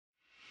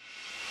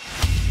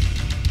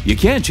You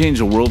can't change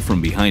the world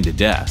from behind a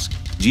desk.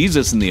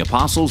 Jesus and the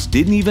apostles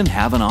didn't even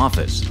have an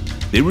office.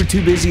 They were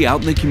too busy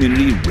out in the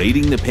community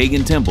raiding the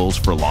pagan temples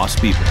for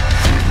lost people.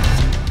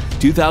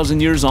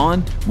 2,000 years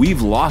on,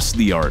 we've lost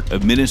the art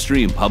of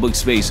ministry in public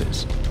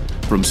spaces.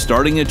 From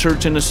starting a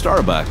church in a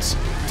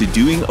Starbucks to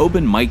doing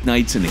open mic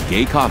nights in a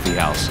gay coffee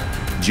house,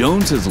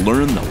 Jones has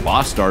learned the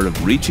lost art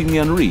of reaching the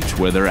unreached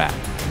where they're at.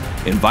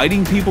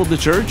 Inviting people to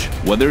church,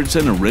 whether it's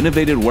in a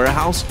renovated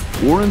warehouse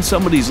or in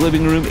somebody's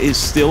living room, is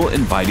still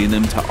inviting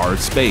them to our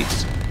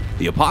space.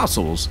 The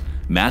apostles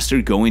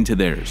mastered going to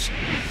theirs.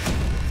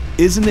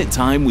 Isn't it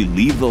time we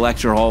leave the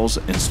lecture halls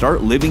and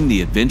start living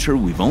the adventure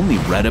we've only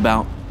read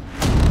about?